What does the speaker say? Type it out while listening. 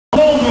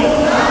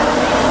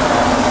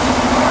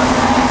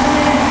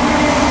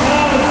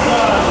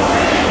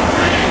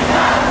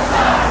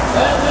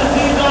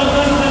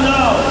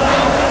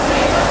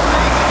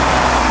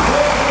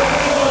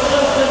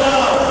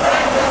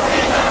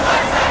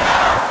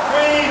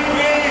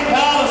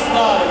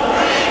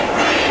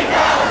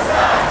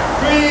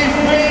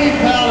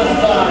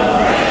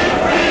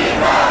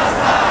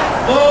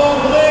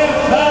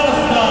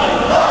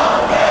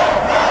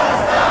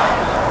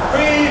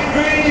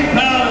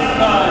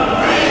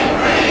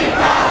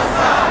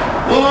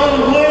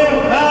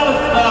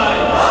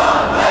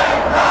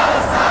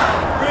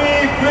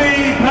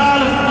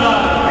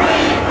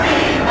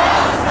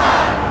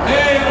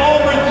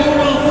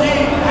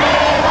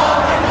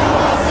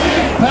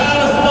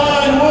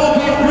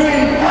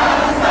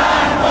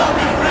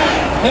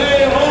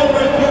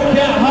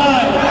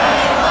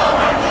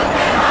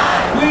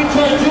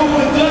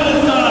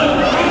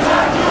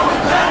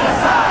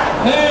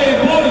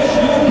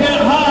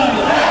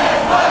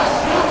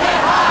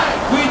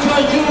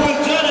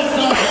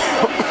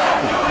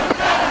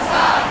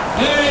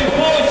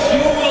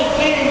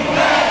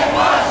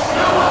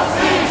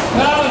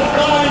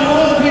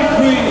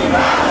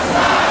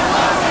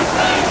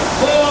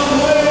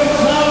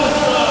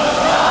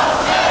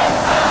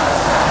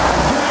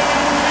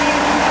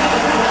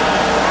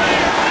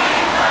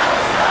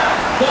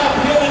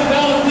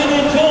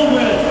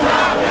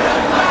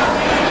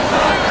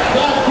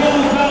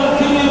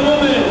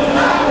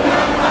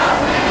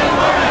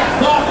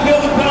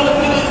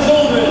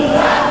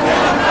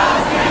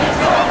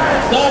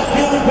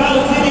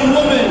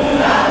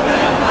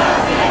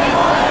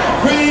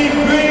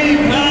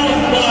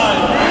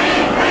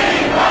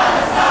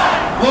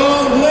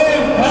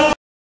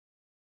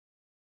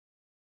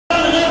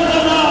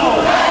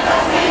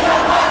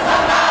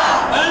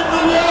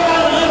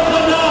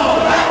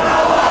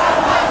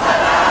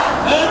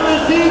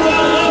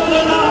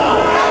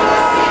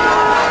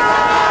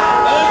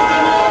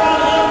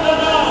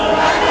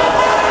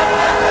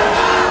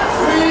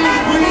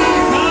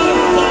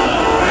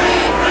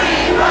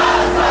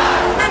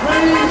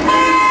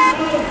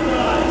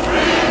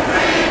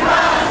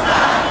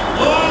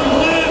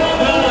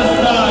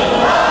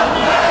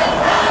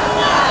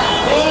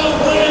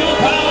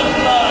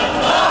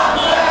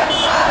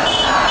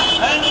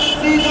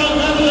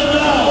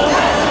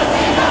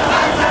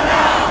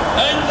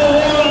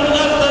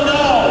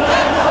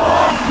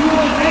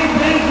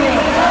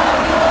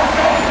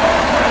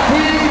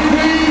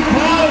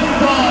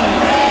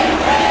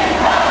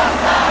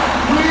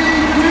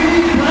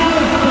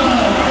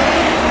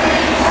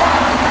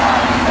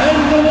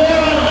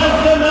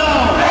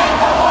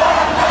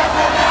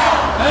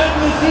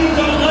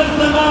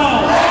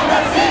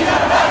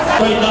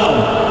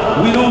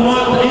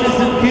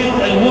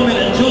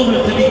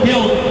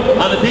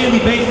on a daily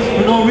basis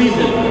for no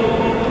reason.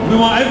 We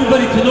want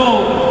everybody to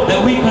know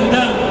that we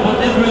condemn what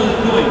Israel is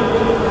doing.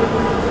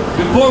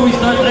 Before we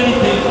start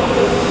anything,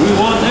 we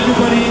want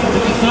everybody to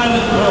be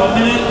silent for a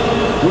minute.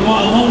 We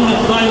want a moment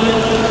of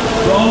silence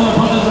for all our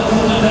brothers and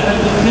sisters that have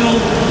been killed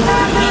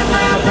in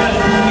the past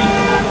 2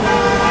 weeks.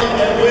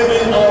 And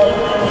women are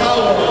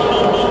cowering,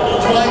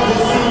 trying to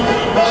seek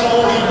not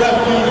only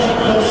refuge,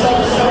 but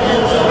some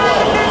semblance of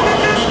life.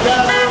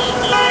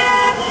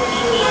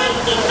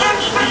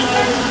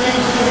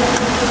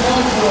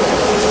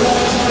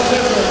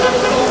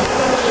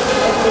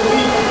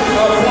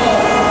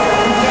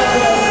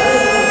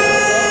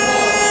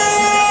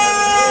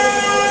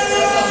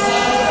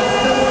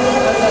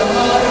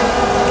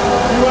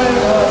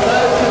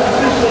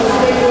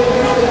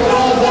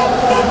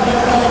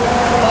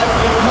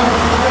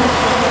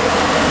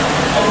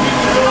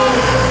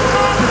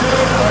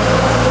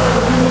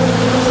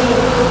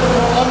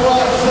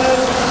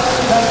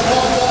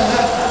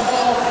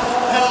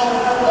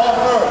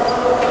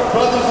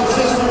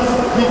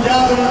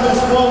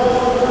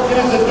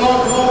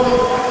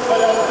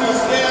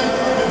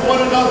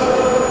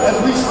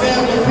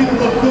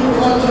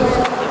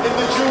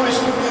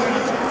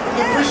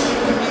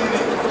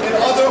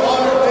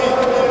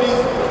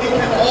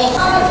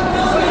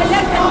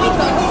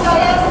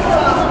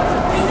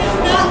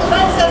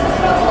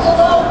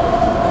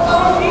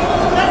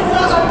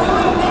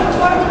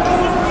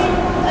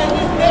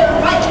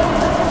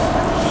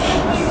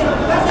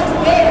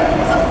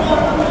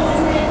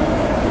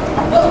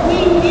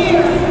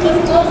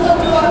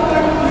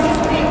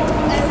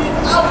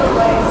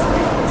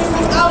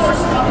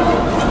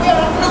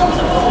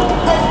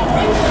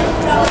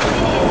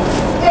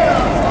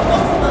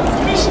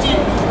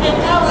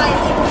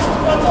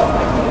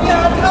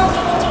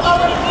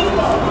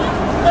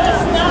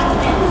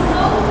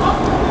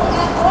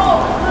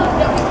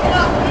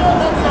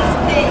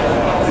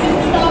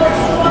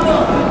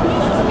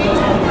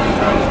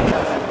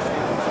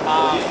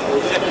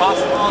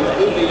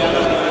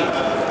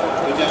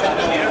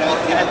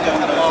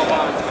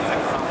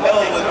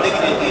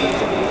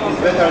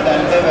 Better than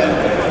heaven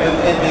with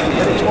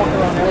indignity.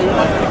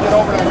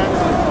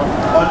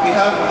 On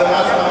behalf of the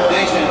Hamas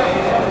Foundation,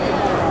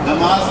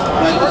 Hamas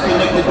is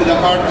connected to the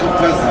heart of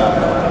Gaza,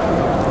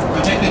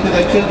 connected to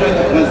the children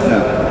of Gaza,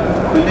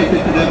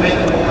 connected to the men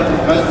and women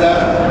of Gaza,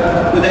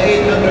 to the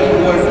 800 who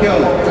were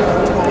killed,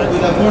 to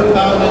the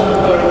 4,000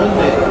 who were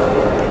wounded,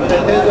 to the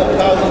tens of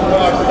thousands who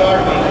are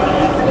starving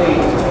and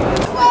enslaved.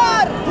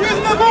 He's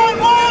the man,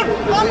 Lord!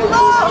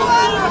 Allahu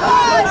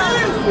Akbar!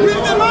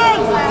 He's the man!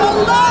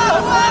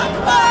 Allahu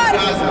Akbar!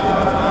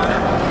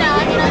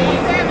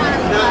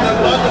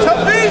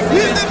 Shafiq,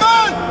 he's the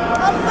man!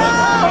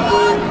 Allahu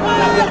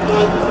Akbar!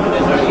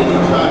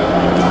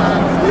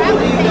 We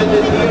believe that the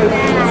years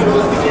of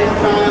Palestinian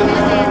child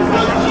is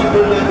not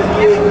cheaper than the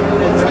years of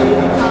an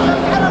Israeli child.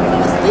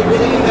 We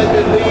believe that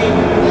the dream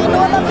of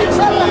a Palestinian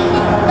child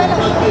is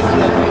not this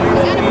level.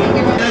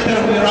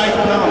 Whenever we write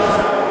counts.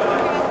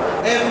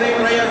 Every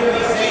prayer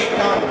we say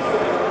counts.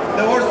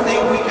 The worst thing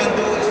we can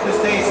do is to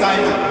stay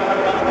silent.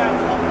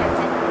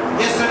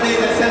 Yesterday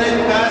the Senate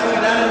passed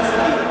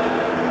unanimously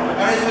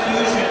a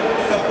resolution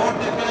to support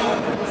the killing of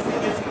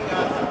Palestinians in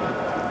Gaza.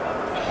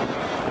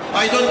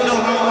 I don't know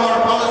how our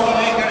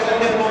policymakers and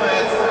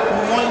diplomats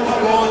who want to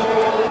go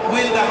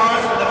win the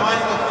hearts and the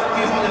minds of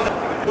people in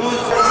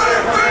those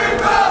Free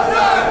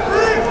Palestine!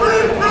 Free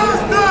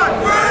Palestine!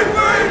 Free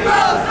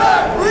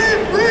Palestine! Free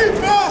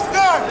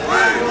Palestine!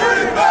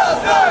 Free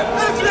Palestine!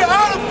 Israel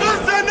out of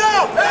Gaza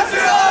now!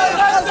 Israel out of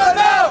Gaza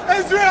now!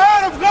 Israel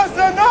out of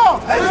Gaza now!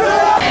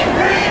 Israel!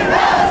 Free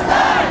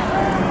Palestine!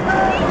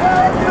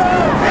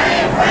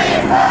 Free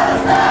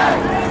Palestine!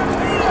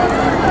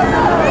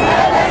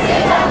 Let the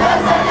siege of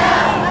Gaza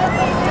now!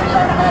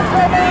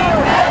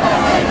 Let the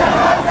siege of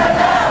Gaza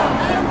now!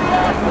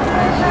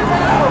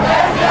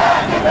 Let the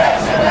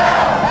occupation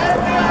now!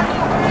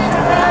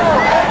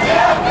 Let the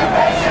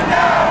occupation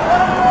now!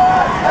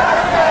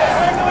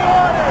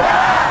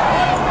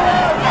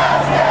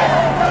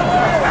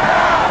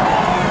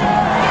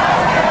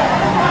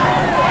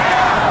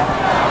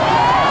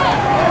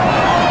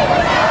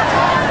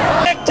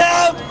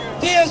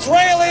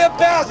 Israeli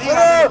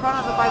ambassador.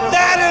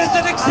 That is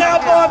an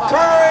example of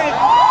courage.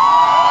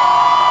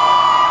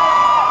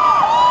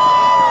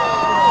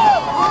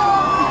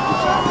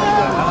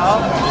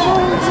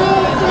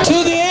 To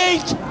the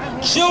 8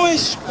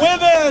 Jewish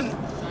women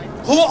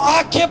who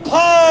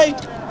occupied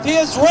the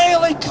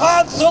Israeli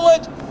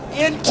consulate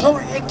in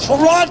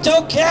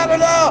Toronto,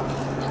 Canada,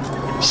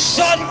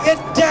 shut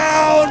it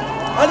down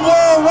and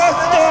were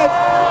arrested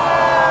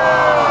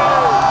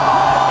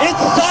in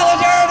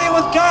solidarity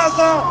with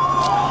Gaza.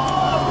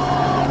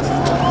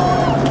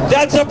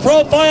 That's a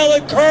profile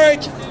of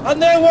courage,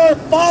 and they were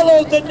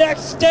followed the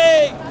next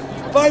day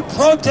by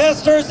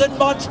protesters in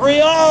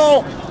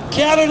Montreal,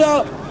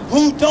 Canada,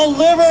 who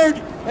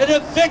delivered an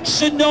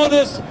eviction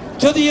notice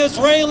to the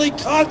Israeli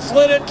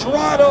consulate in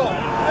Toronto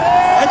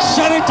and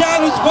shut it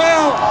down as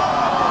well.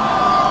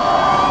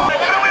 What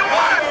do we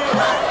want?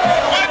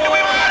 What do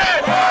we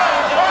want?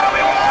 What do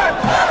we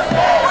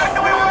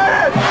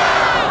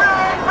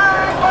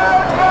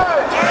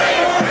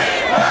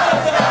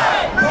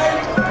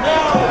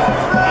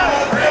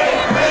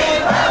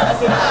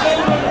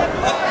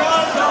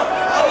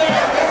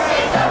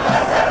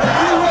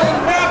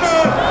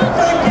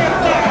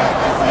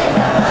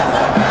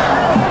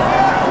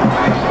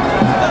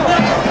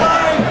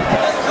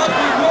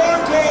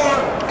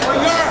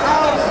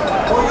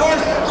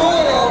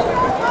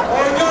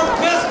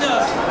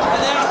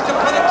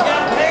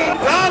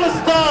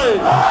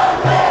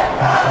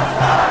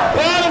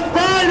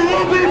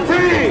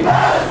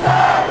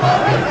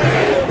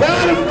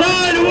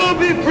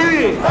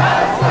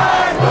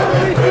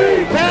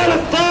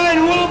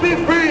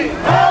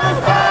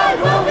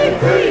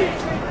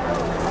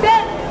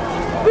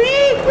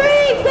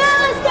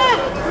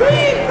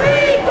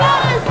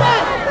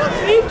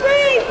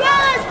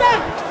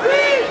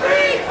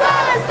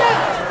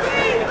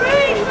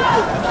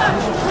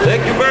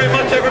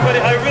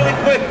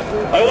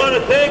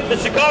thank the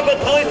Chicago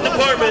Police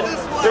Department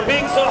for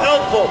being so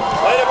helpful.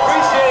 I'd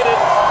appreciate it.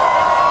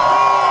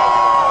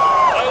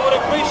 I would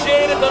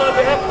appreciate it that on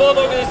behalf of all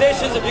the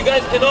organizations, if you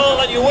guys can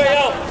all, on your way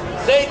out,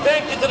 say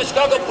thank you to the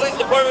Chicago Police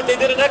Department. They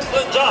did an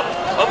excellent job.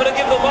 I'm going to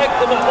give the mic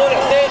to Mahmoud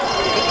Hussein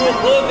to do a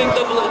closing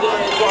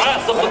dua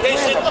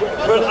supplication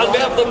on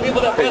behalf of the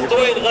people that passed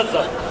away in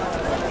Gaza.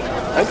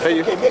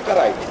 Hey, you. Hey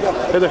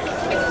there.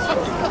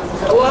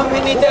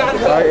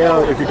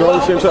 If you go on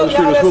the same side of the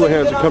street as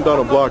hooligans and come down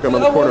a block, I'm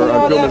on the corner.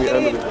 I'm filming the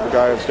end of the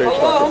guy on stage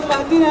talking.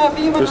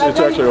 It's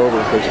actually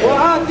over, basically.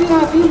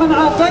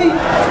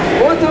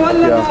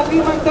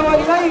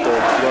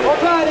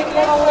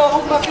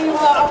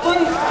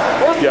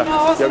 Yeah,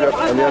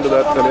 on the end of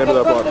that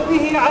block.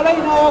 Okay, I love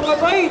you.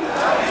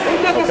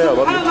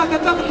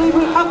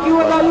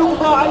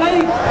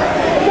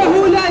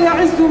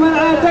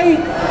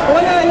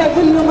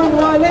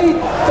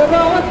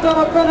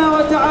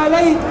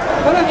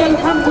 ولك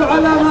الحمد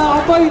على ما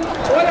أعطيت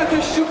ولك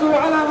الشكر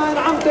على ما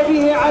أنعمت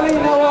به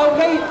علينا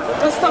وأوليت.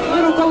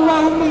 نستغفرك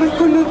اللهم من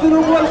كل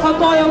الذنوب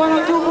والخطايا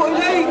ونتوب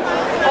إليك.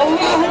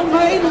 اللهم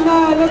إنا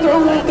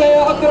ندعوك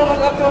يا أكرم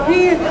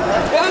الأكرمين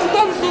بأن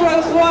تنصر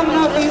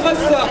إخواننا في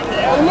غزة.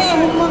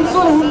 اللهم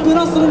انصرهم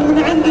بنصر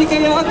من عندك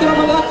يا أكرم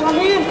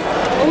الأكرمين.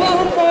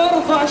 اللهم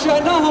وارفع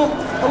شأنهم.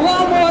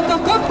 اللهم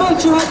وتقبل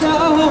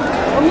شهداءهم.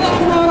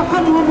 اللهم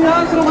وارحمهم يا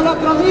أكرم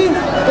الأكرمين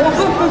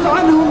وخفف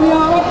عنهم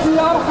يا رب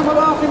يا أرحم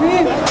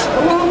الراحمين.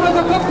 اللهم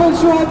تقبل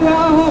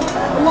شهداءهم.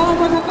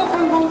 اللهم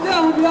تقبل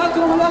موتاهم يا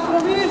أكرم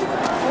الأكرمين.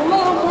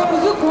 اللهم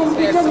وارزقهم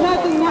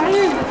بجنات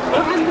النعيم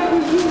وعن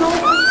نبيين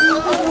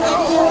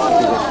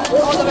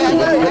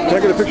Can I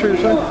get a picture of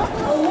your son?